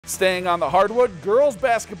Staying on the hardwood, girls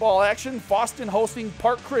basketball action, Fosston hosting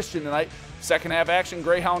Park Christian tonight. Second half action,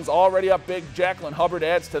 Greyhounds already up big. Jacqueline Hubbard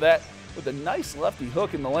adds to that with a nice lefty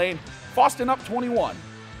hook in the lane. Fosston up 21.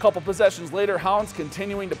 Couple possessions later, Hounds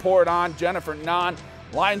continuing to pour it on. Jennifer Nahn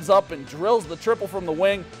lines up and drills the triple from the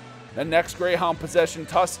wing. The next Greyhound possession,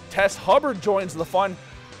 Tess Hubbard joins the fun,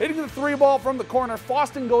 hitting the three ball from the corner.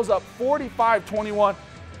 Fosston goes up 45-21.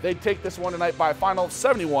 They take this one tonight by a final of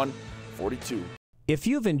 71-42. If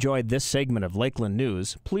you've enjoyed this segment of Lakeland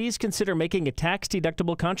News, please consider making a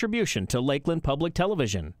tax-deductible contribution to Lakeland Public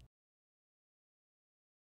Television.